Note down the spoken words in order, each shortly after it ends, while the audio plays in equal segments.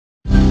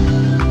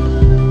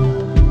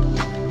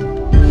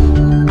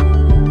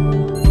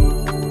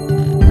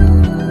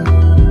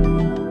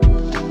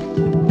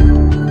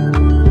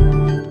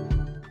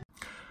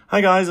Hi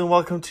guys, and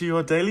welcome to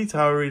your daily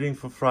tarot reading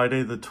for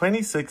Friday the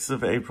 26th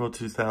of April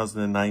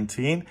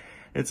 2019.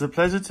 It's a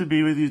pleasure to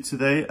be with you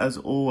today as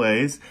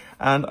always,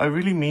 and I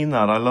really mean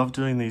that. I love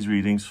doing these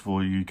readings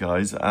for you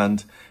guys,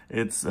 and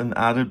it's an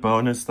added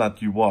bonus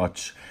that you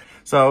watch.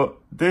 So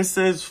this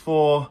is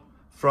for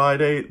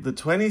Friday the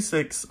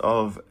 26th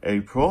of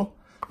April.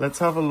 Let's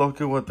have a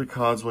look at what the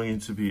cards want you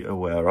to be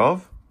aware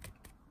of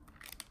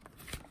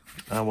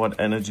and what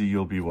energy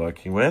you'll be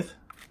working with.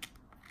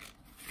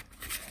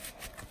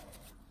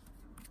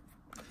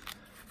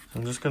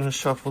 I'm just going to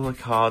shuffle the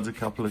cards a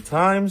couple of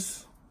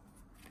times.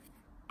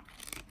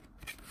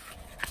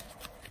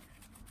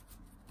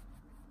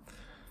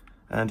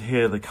 And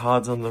here, the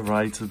cards on the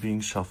right are being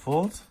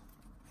shuffled.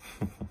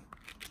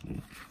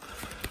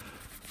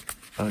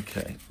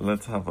 Okay,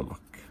 let's have a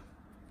look.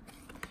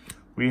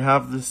 We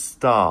have the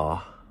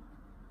Star,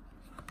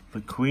 the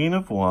Queen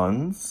of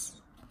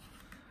Wands,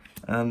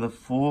 and the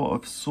Four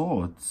of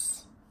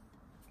Swords.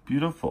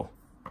 Beautiful.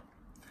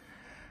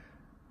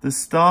 The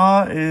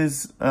Star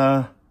is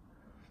a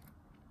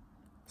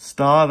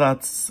star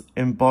that's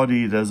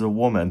embodied as a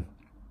woman,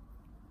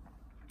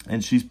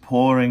 and she's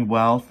pouring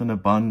wealth and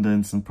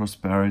abundance and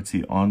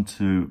prosperity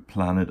onto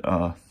planet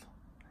Earth.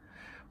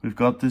 We've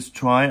got this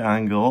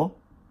triangle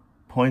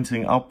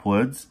pointing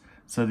upwards,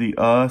 so the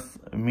Earth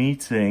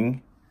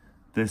meeting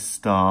this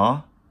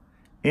star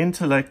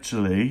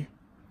intellectually,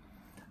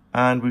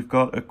 and we've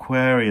got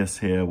Aquarius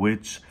here,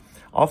 which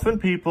often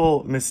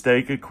people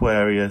mistake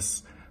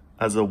Aquarius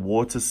as a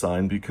water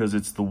sign because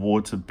it's the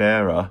water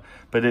bearer,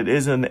 but it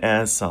is an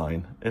air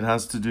sign. It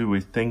has to do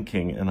with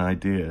thinking and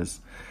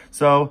ideas.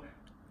 So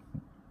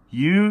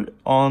you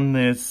on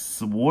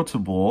this water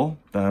ball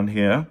down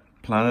here,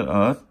 planet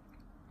Earth,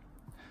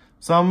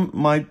 some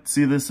might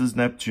see this as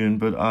Neptune,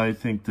 but I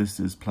think this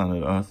is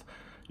planet Earth,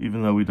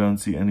 even though we don't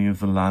see any of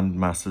the land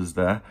masses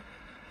there.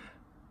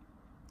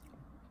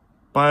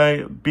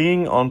 By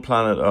being on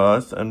planet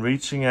Earth and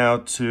reaching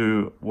out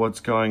to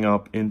what's going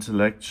up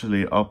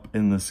intellectually up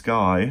in the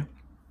sky,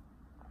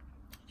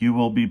 you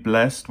will be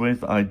blessed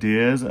with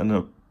ideas and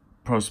a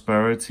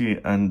prosperity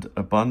and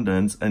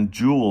abundance and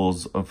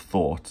jewels of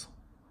thought.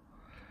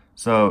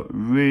 So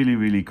really,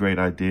 really great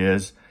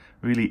ideas,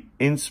 really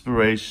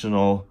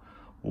inspirational,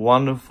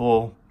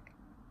 wonderful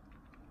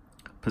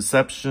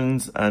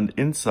perceptions and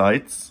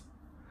insights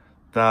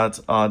that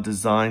are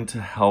designed to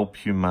help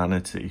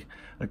humanity.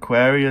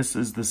 Aquarius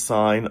is the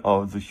sign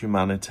of the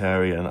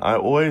humanitarian. I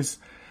always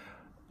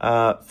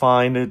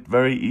find it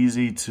very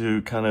easy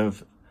to kind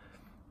of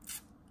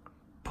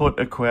put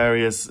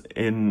Aquarius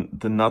in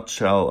the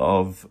nutshell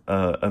of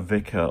a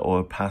vicar or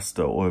a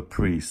pastor or a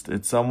priest.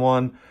 It's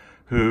someone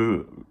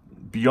who,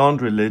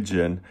 beyond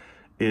religion,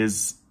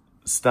 is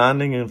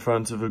standing in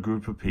front of a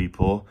group of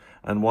people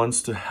and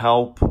wants to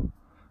help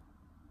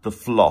the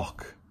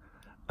flock,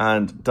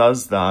 and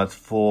does that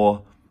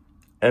for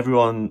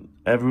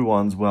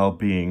everyone's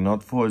well-being,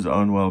 not for his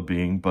own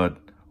well-being,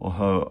 or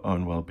her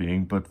own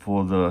well-being, but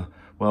for the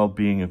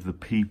well-being of the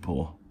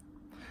people.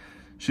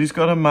 She's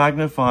got a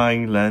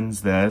magnifying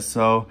lens there,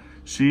 so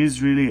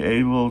she's really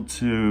able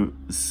to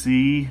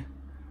see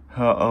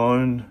her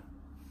own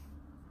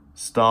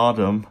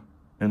stardom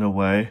in a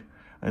way,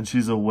 and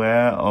she's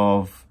aware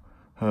of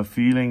her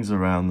feelings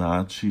around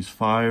that. She's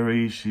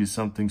fiery, she's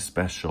something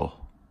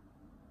special.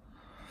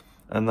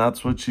 And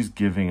that's what she's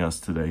giving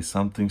us today,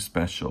 something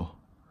special.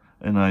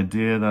 An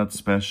idea that's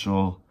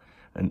special,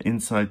 an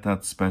insight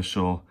that's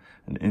special,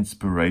 an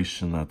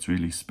inspiration that's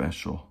really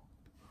special.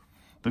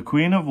 The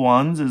Queen of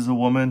Wands is a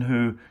woman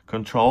who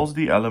controls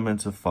the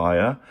element of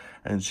fire,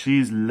 and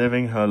she's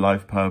living her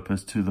life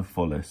purpose to the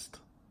fullest.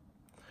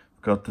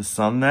 We've got the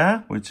Sun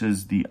there, which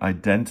is the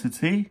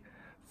identity,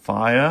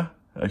 fire,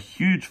 a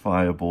huge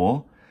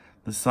fireball.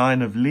 The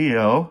sign of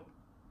Leo,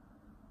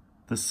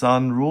 the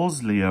Sun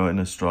rules Leo in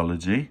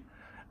astrology,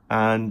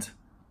 and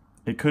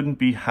it couldn't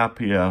be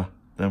happier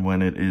than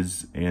when it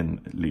is in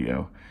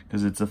Leo,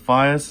 because it's a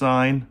fire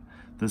sign.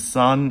 The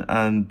Sun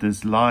and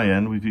this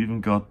lion, we've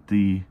even got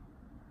the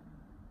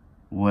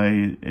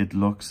way it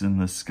looks in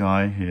the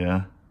sky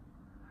here,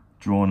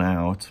 drawn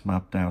out,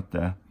 mapped out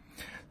there.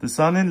 The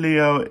Sun in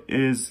Leo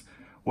is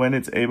when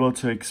it's able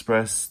to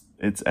express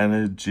its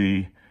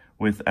energy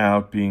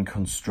without being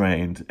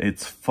constrained.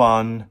 It's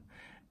fun,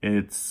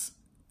 it's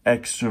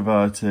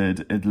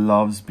extroverted, it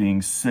loves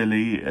being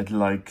silly, it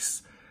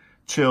likes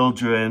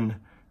children,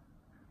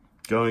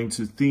 going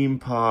to theme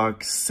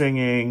parks,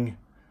 singing,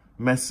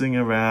 messing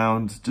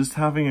around, just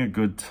having a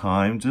good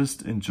time,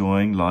 just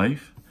enjoying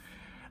life.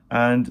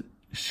 And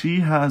she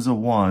has a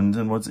wand,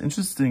 and what's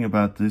interesting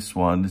about this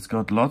wand, it's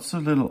got lots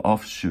of little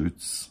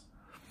offshoots.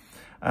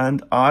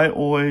 And I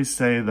always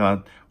say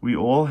that we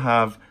all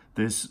have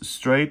this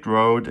straight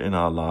road in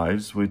our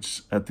lives,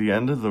 which at the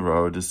end of the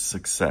road is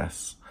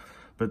success.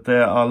 But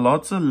there are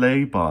lots of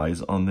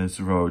lay-bys on this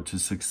road to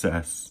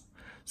success.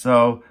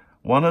 So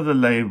one of the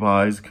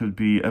lay-bys could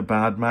be a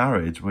bad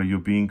marriage where you're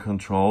being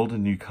controlled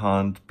and you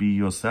can't be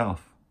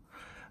yourself.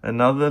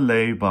 Another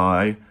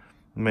lay-by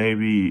may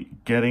be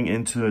getting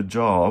into a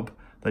job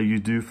that you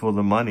do for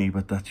the money,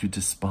 but that you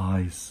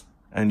despise.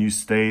 And you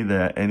stay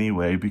there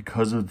anyway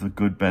because of the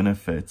good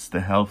benefits, the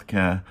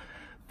healthcare,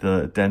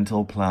 the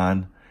dental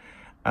plan.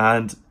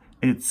 And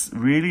it's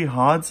really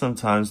hard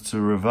sometimes to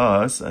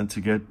reverse and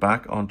to get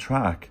back on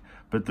track.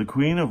 But the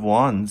Queen of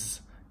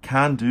Wands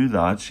can do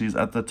that. She's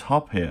at the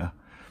top here.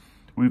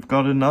 We've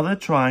got another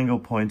triangle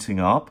pointing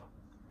up,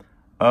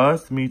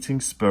 Earth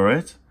meeting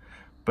Spirit,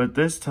 but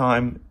this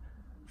time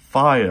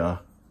fire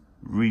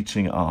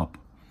reaching up.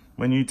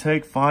 When you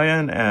take fire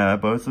and air,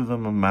 both of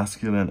them are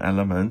masculine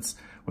elements.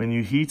 When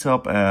you heat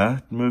up air,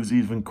 it moves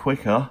even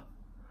quicker.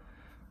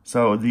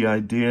 So the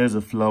ideas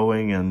are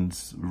flowing and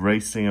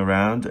racing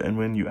around. And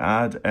when you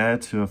add air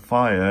to a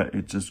fire,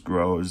 it just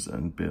grows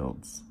and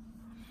builds.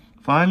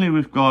 Finally,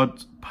 we've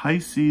got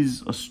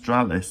Pisces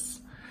Australis.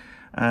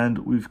 And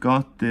we've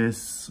got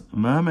this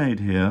mermaid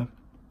here.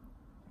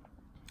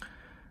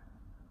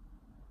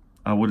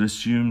 I would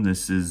assume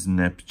this is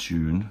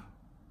Neptune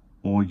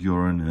or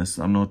Uranus.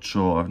 I'm not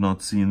sure. I've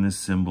not seen this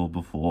symbol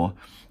before.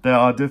 There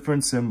are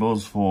different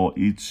symbols for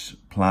each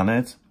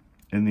planet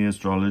in the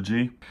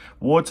astrology.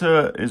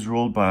 Water is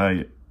ruled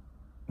by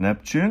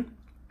Neptune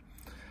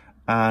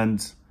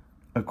and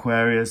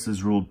Aquarius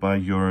is ruled by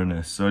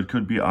Uranus. So it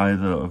could be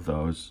either of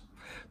those.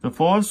 The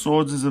Four of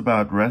Swords is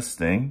about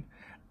resting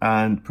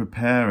and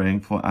preparing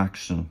for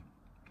action.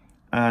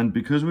 And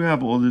because we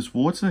have all this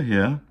water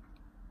here,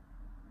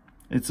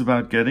 it's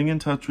about getting in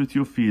touch with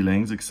your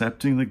feelings,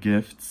 accepting the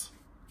gifts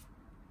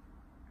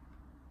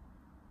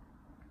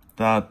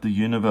that the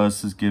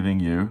universe is giving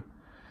you,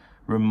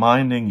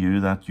 reminding you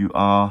that you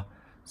are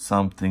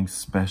something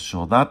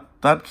special.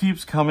 That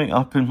keeps coming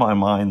up in my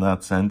mind,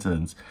 that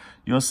sentence.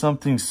 You're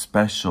something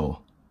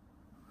special.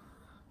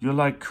 You're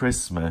like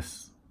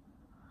Christmas.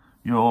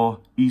 You're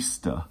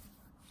Easter.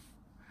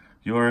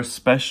 You're a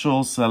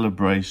special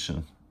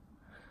celebration.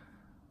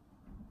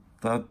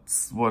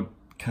 That's what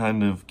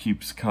kind of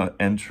keeps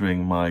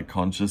entering my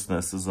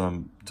consciousness as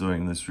I'm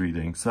doing this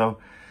reading. So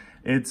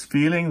it's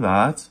feeling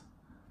that,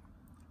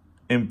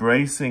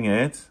 embracing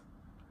it,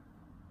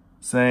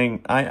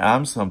 saying, I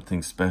am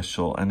something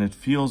special, and it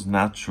feels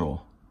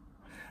natural.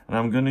 And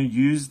I'm going to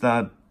use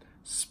that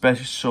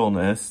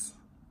specialness,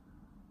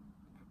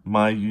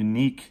 my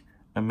unique,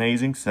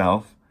 amazing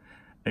self,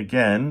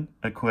 again,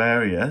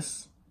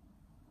 Aquarius,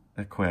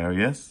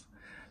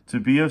 to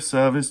be of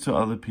service to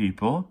other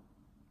people.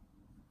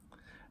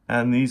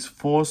 And these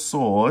four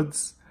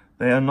swords,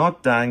 they are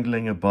not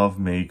dangling above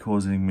me,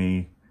 causing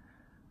me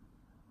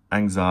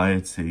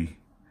anxiety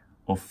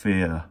or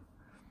fear.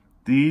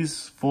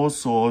 These four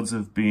swords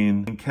have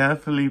been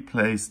carefully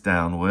placed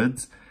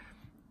downwards.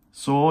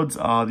 Swords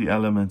are the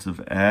element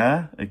of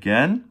air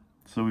again.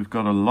 So we've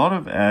got a lot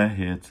of air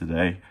here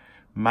today.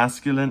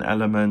 Masculine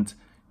element.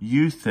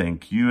 You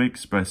think, you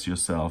express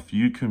yourself,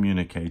 you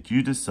communicate,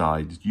 you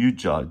decide, you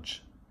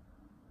judge.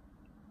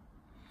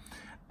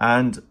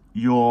 And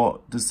you're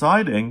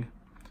deciding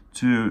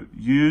to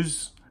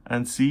use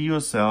and see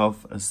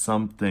yourself as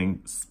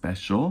something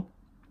special,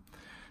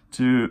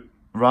 to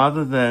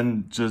rather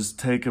than just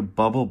take a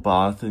bubble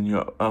bath in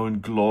your own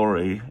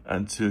glory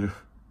and to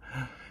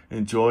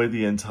enjoy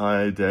the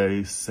entire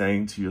day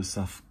saying to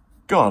yourself,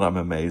 God, I'm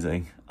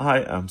amazing.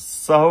 I am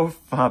so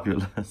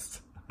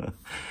fabulous.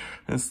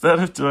 Instead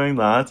of doing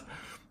that,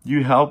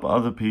 you help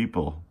other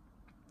people.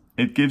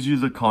 It gives you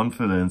the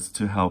confidence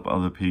to help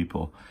other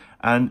people.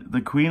 And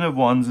the Queen of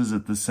Wands is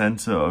at the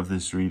center of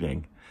this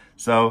reading.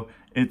 So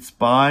it's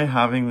by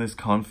having this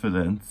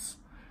confidence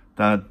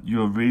that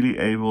you're really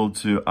able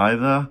to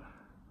either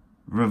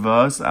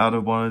reverse out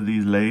of one of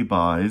these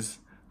laybys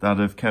that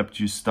have kept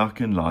you stuck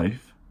in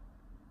life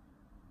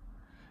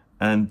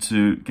and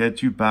to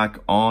get you back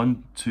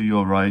on to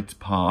your right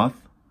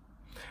path.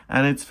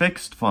 And it's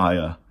fixed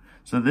fire.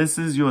 So this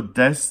is your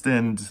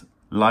destined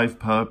life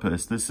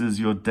purpose. This is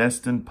your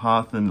destined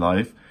path in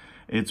life.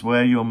 It's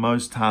where you're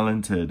most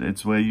talented.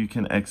 It's where you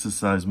can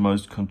exercise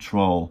most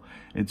control.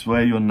 It's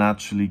where you're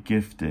naturally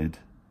gifted.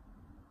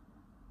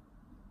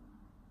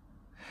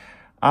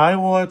 I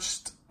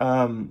watched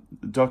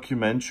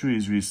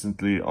documentaries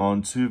recently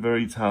on two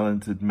very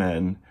talented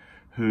men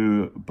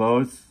who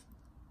both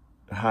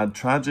had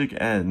tragic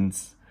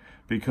ends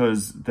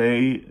because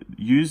they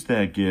used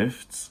their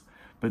gifts,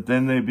 but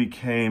then they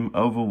became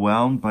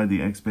overwhelmed by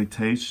the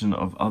expectation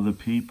of other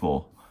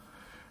people.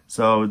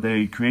 So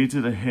they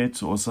created a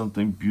hit or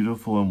something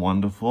beautiful and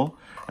wonderful,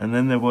 and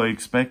then they were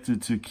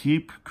expected to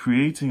keep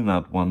creating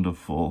that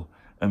wonderful,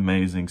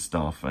 amazing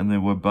stuff. And they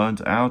were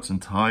burnt out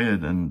and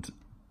tired and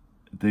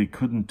they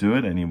couldn't do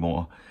it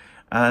anymore.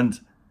 And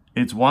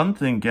it's one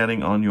thing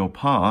getting on your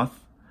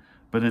path,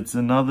 but it's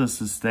another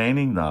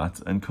sustaining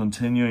that and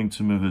continuing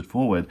to move it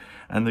forward.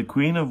 And the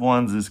Queen of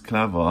Wands is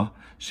clever.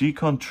 She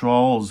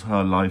controls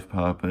her life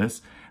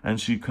purpose, and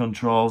she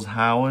controls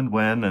how and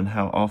when and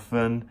how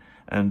often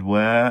and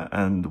where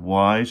and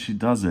why she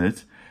does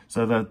it,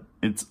 so that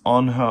it's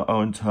on her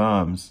own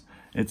terms.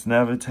 It's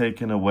never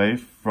taken away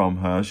from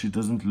her. She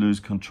doesn't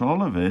lose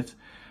control of it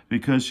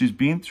because she's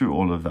been through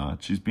all of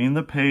that. She's been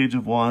the Page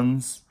of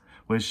Wands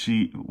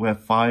where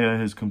fire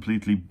has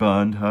completely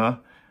burned her.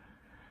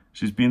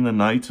 She's been the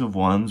Knight of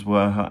Wands,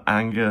 where her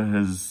anger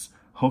has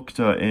hooked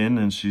her in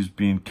and she's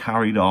been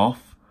carried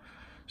off.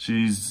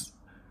 She's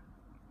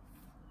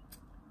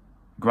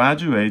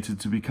graduated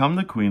to become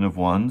the Queen of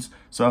Wands,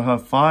 so her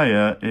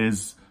fire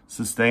is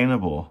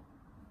sustainable.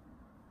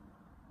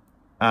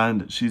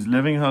 And she's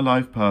living her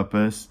life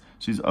purpose.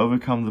 She's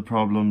overcome the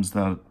problems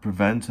that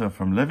prevent her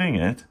from living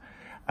it.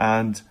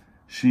 And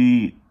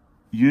she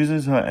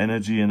uses her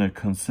energy in a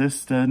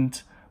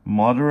consistent,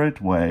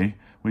 moderate way,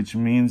 which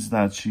means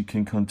that she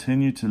can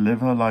continue to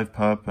live her life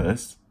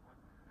purpose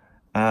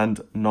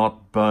and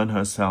not burn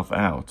herself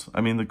out.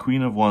 I mean, the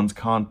Queen of Wands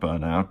can't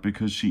burn out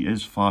because she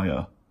is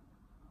fire.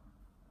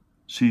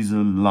 She's a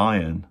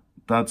lion.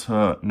 That's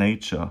her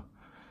nature.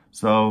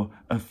 So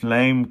a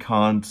flame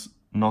can't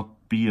not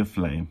be a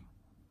flame.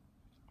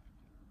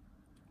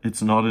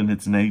 It's not in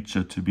its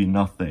nature to be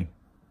nothing.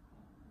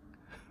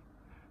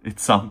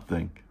 It's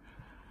something.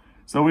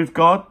 So we've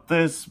got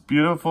this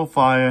beautiful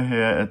fire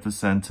here at the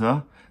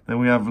center. Then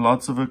we have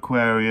lots of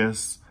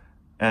Aquarius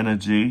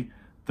energy,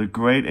 the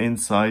great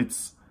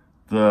insights,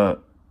 the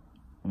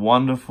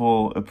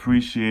wonderful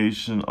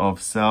appreciation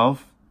of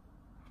self,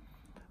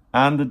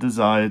 and the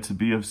desire to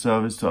be of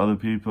service to other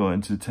people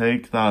and to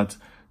take that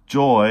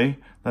joy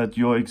that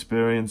you're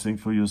experiencing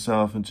for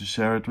yourself and to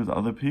share it with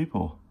other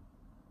people.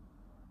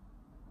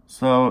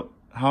 So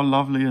how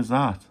lovely is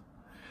that?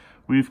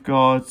 We've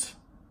got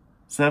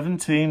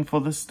 17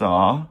 for the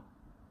star,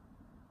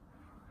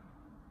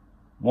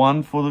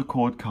 1 for the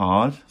court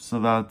card, so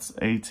that's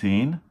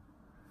 18,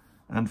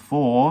 and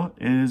 4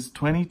 is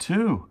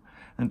 22.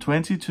 And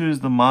 22 is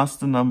the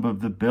master number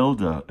of the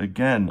builder.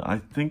 Again, I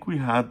think we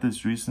had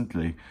this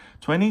recently.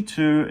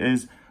 22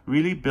 is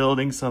really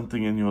building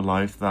something in your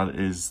life that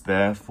is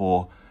there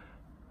for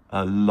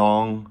a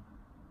long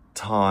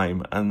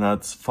time, and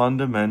that's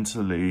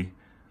fundamentally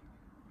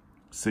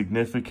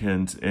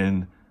significant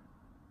in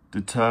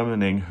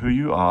determining who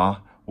you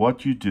are,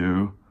 what you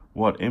do,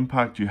 what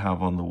impact you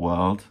have on the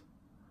world,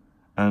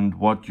 and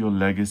what your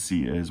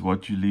legacy is,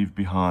 what you leave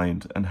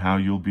behind, and how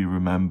you'll be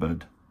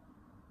remembered.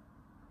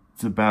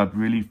 It's about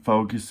really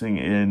focusing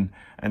in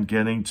and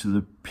getting to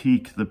the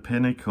peak, the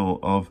pinnacle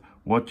of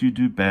what you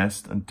do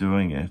best and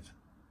doing it.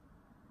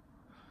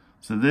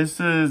 So this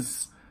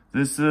is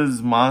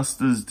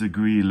master's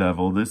degree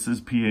level. This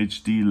is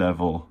PhD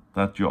level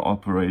that you're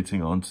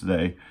operating on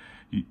today.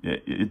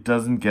 It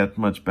doesn't get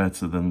much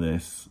better than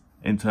this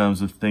in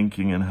terms of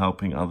thinking and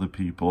helping other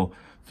people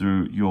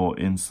through your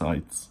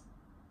insights.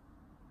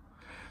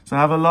 So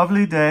have a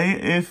lovely day.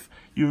 If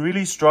you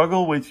really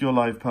struggle with your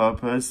life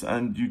purpose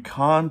and you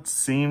can't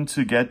seem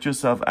to get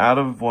yourself out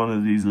of one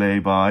of these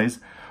laybys,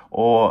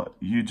 or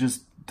you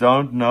just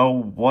don't know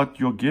what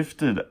you're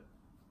gifted,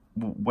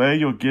 where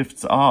your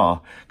gifts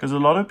are, because a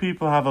lot of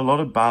people have a lot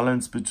of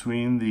balance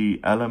between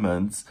the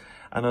elements,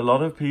 and a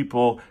lot of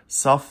people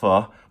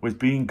suffer with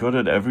being good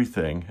at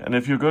everything. And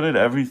if you're good at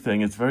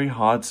everything, it's very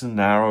hard to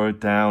narrow it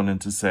down and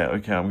to say,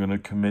 okay, I'm going to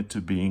commit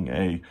to being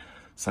a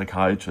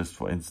psychiatrist,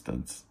 for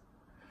instance.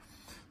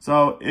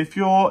 So if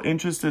you're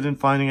interested in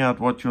finding out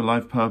what your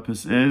life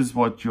purpose is,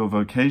 what your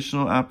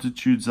vocational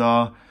aptitudes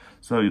are,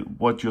 so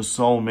what your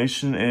soul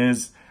mission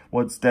is,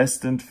 what's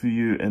destined for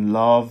you in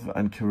love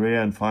and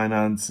career and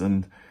finance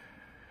and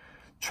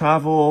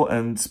travel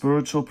and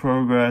spiritual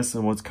progress,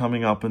 and what's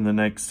coming up in the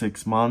next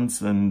 6 months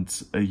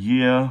and a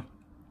year,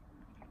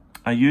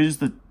 I use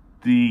the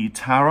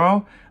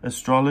tarot,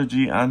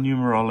 astrology, and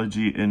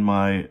numerology in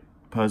my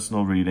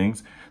personal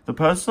readings. The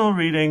personal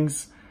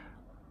readings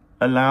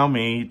allow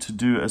me to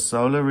do a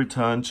solar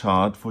return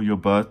chart for your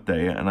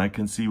birthday, and I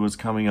can see what's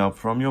coming up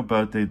from your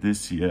birthday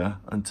this year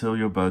until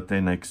your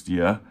birthday next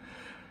year.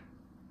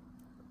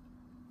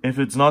 If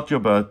it's not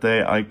your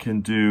birthday, I can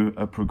do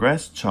a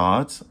progress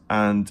chart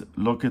and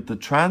look at the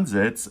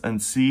transits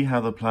and see how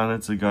the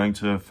planets are going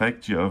to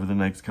affect you over the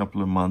next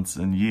couple of months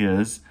and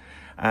years,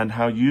 and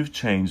how you've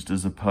changed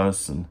as a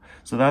person.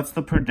 So that's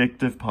the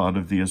predictive part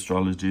of the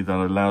astrology that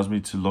allows me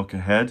to look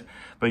ahead.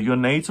 But your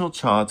natal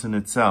chart in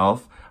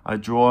itself, I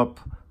draw up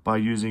by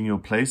using your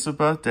place of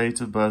birth, date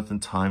of birth, and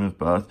time of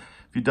birth.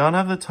 If you don't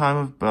have the time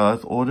of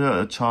birth, order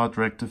a chart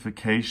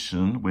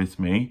rectification with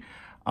me.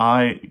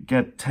 I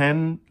get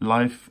 10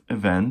 life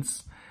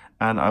events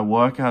and I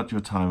work out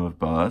your time of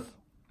birth.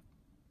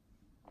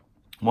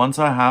 Once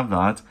I have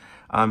that,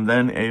 I'm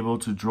then able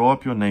to draw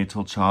up your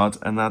natal chart,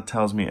 and that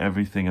tells me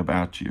everything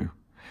about you.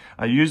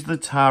 I use the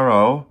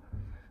tarot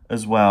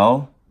as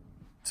well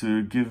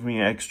to give me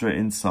extra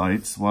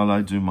insights while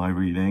I do my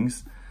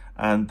readings,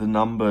 and the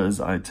numbers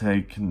I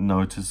take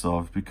notice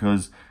of,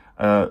 because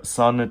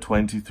sun at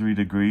 23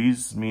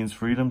 degrees means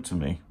freedom to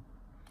me,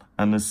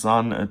 and the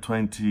sun at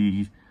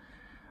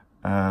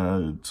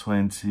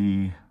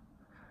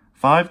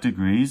 25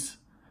 degrees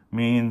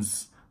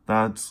means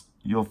that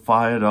you're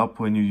fired up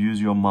when you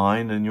use your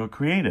mind and you're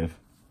creative.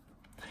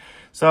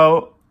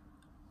 So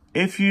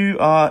if you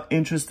are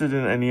interested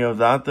in any of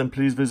that, then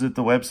please visit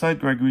the website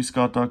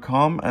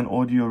gregoryscott.com and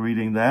order your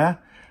reading there.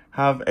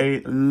 Have a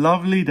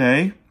lovely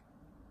day,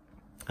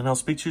 and I'll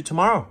speak to you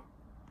tomorrow.